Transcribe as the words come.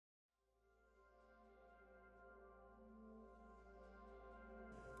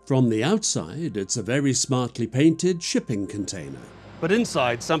From the outside, it's a very smartly painted shipping container. But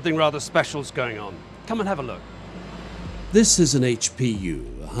inside, something rather special's going on. Come and have a look. This is an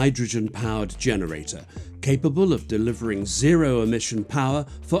HPU, a hydrogen-powered generator, capable of delivering zero-emission power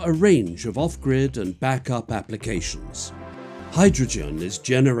for a range of off-grid and backup applications. Hydrogen is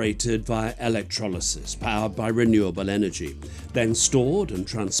generated via electrolysis, powered by renewable energy, then stored and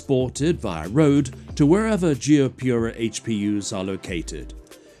transported via road to wherever GeoPura HPUs are located.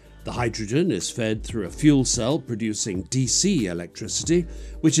 The hydrogen is fed through a fuel cell producing DC electricity,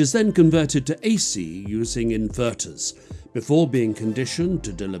 which is then converted to AC using inverters, before being conditioned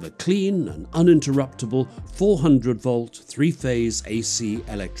to deliver clean and uninterruptible 400-volt three-phase AC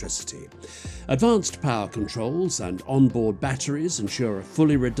electricity. Advanced power controls and onboard batteries ensure a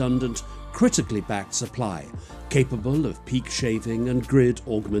fully redundant, critically backed supply, capable of peak shaving and grid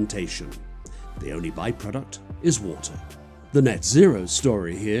augmentation. The only byproduct is water. The net zero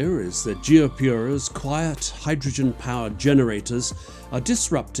story here is that GeoPura's quiet hydrogen-powered generators are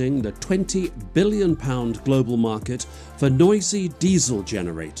disrupting the £20 billion global market for noisy diesel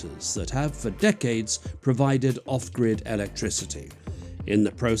generators that have for decades provided off-grid electricity, in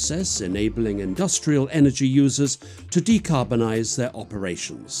the process enabling industrial energy users to decarbonise their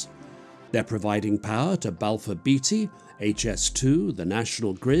operations. They're providing power to Balfour Beatty, HS2, the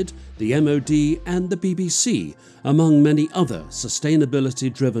National Grid, the MOD and the BBC, among many other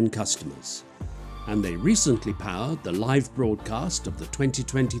sustainability-driven customers. And they recently powered the live broadcast of the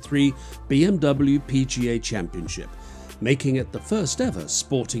 2023 BMW PGA Championship, making it the first ever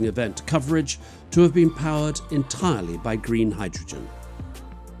sporting event coverage to have been powered entirely by green hydrogen.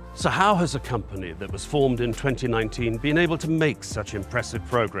 So how has a company that was formed in 2019 been able to make such impressive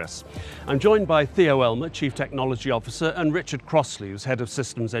progress? I'm joined by Theo Elmer, Chief Technology Officer, and Richard Crossley, who's Head of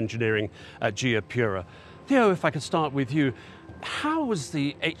Systems Engineering at GeoPura. Theo, if I could start with you, how was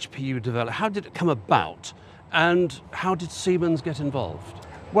the HPU developed? How did it come about? And how did Siemens get involved?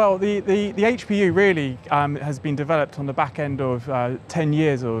 Well, the HPU really has been developed on the back end of 10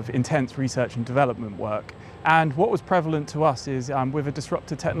 years of intense research and development work. And what was prevalent to us is, with a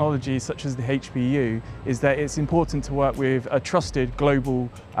disruptive technology such as the HPU, is that it's important to work with a trusted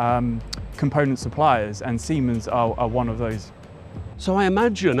global component suppliers, and Siemens are one of those. So I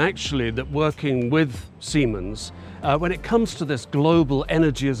imagine actually that working with Siemens, when it comes to this global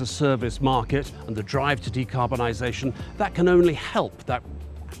energy as a service market and the drive to decarbonisation, that can only help that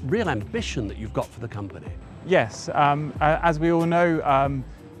real ambition that you've got for the company. Yes, as we all know,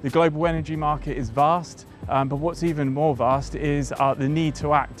 the global energy market is vast. But what's even more vast is the need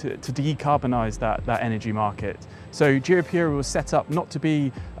to act to decarbonise that energy market. So GeoPura was set up not to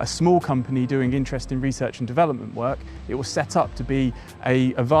be a small company doing interesting research and development work. It was set up to be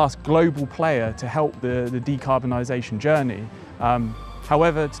a vast global player to help the decarbonisation journey.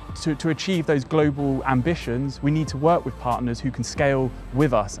 However, to achieve those global ambitions, we need to work with partners who can scale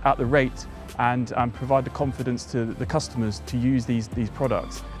with us at the rate and provide the confidence to the customers to use these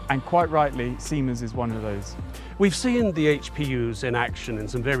products. And quite rightly, Siemens is one of those. We've seen the HPUs in action in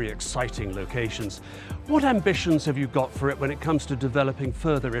some very exciting locations. What ambitions have you got for it when it comes to developing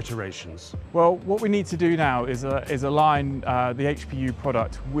further iterations? Well, what we need to do now is align the HPU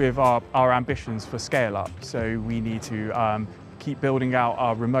product with our ambitions for scale up. So we need to keep building out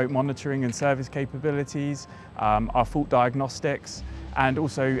our remote monitoring and service capabilities, our fault diagnostics, and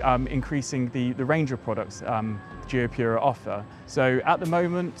also increasing the range of products GeoPura offer. So at the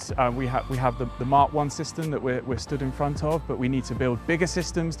moment we have the Mark 1 system that we're stood in front of, but we need to build bigger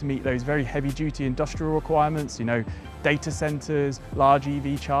systems to meet those very heavy-duty industrial requirements, you know, data centers, large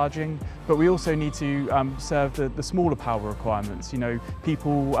EV charging. But we also need to serve the smaller power requirements, you know,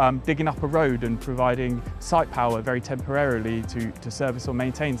 people digging up a road and providing site power very temporarily to service or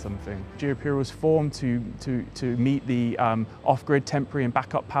maintain something. GeoPura was formed to meet the off-grid temporary and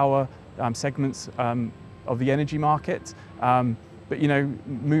backup power segments of the energy market. But you know,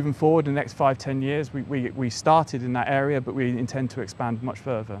 moving forward in the next 5–10 years, we started in that area, but we intend to expand much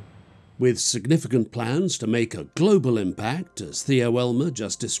further. With significant plans to make a global impact, as Theo Elmer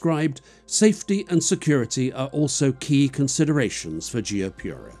just described, safety and security are also key considerations for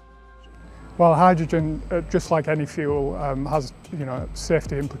GeoPura. Well, hydrogen, just like any fuel, has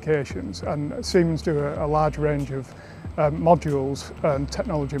safety implications, and Siemens do a large range of modules and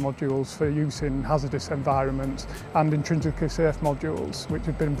technology modules for use in hazardous environments and intrinsically safe modules, which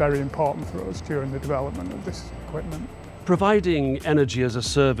have been very important for us during the development of this equipment. Providing energy as a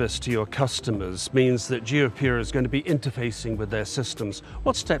service to your customers means that GeoPura is going to be interfacing with their systems.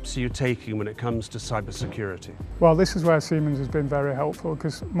 What steps are you taking when it comes to cybersecurity? Well, this is where Siemens has been very helpful,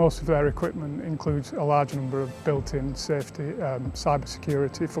 because most of their equipment includes a large number of built-in safety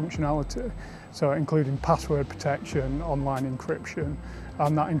cybersecurity functionality, so including password protection, online encryption,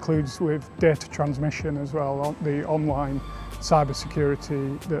 and that includes with data transmission as well. The online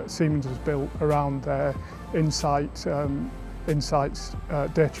cybersecurity that Siemens has built around their Insights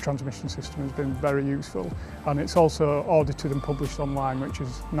data transmission system has been very useful, and it's also audited and published online, which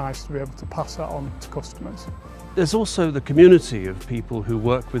is nice to be able to pass that on to customers. There's also the community of people who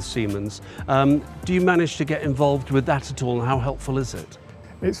work with Siemens. Do you manage to get involved with that at all, and how helpful is it?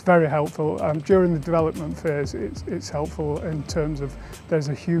 It's very helpful. During the development phase, it's helpful in terms of there's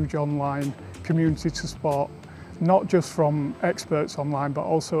a huge online community to support, not just from experts online, but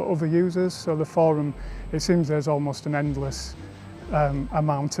also other users. So the forum, it seems there's almost an endless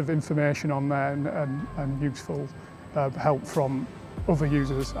amount of information on there and useful help from other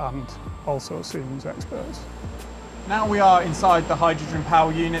users and also Siemens experts. Now we are inside the hydrogen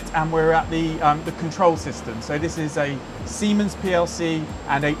power unit, and we're at the control system. So this is a Siemens PLC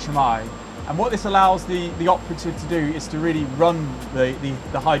and HMI. And what this allows the operative to do is to really run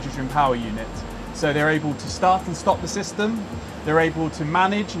the hydrogen power unit. So they're able to start and stop the system. They're able to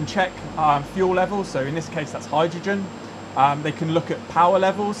manage and check fuel levels. So in this case, that's hydrogen. They can look at power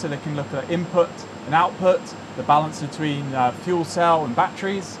levels. So they can look at input and output, the balance between fuel cell and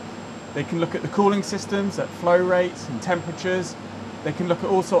batteries. They can look at the cooling systems, at flow rates and temperatures. They can look at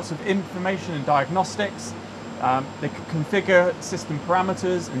all sorts of information and diagnostics. They can configure system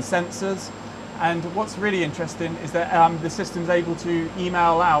parameters and sensors. And what's really interesting is that the system's able to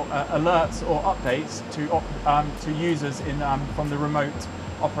email out alerts or updates to users from the remote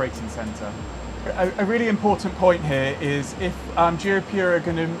operating center. A really important point here is if GeoPura are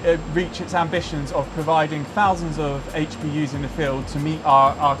going to reach its ambitions of providing thousands of HPUs in the field to meet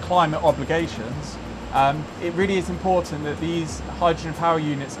our climate obligations, it really is important that these hydrogen power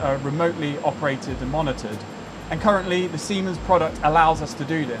units are remotely operated and monitored. And currently the Siemens product allows us to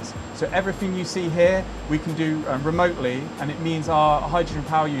do this. So everything you see here we can do remotely, and it means our hydrogen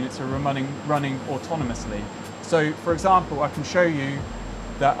power units are running autonomously. So for example, I can show you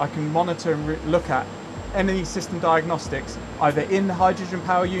that I can monitor and look at any system diagnostics either in the hydrogen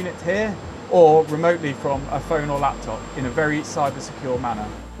power unit here or remotely from a phone or laptop in a very cyber secure manner.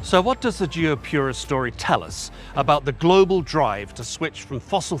 So what does the GeoPura story tell us about the global drive to switch from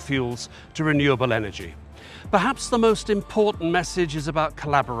fossil fuels to renewable energy? Perhaps the most important message is about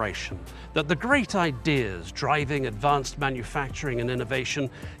collaboration, that the great ideas driving advanced manufacturing and innovation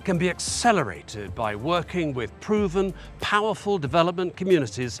can be accelerated by working with proven, powerful development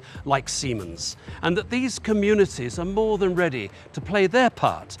communities like Siemens, and that these communities are more than ready to play their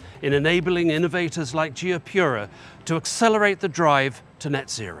part in enabling innovators like GeoPura to accelerate the drive to net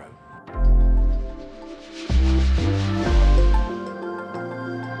zero.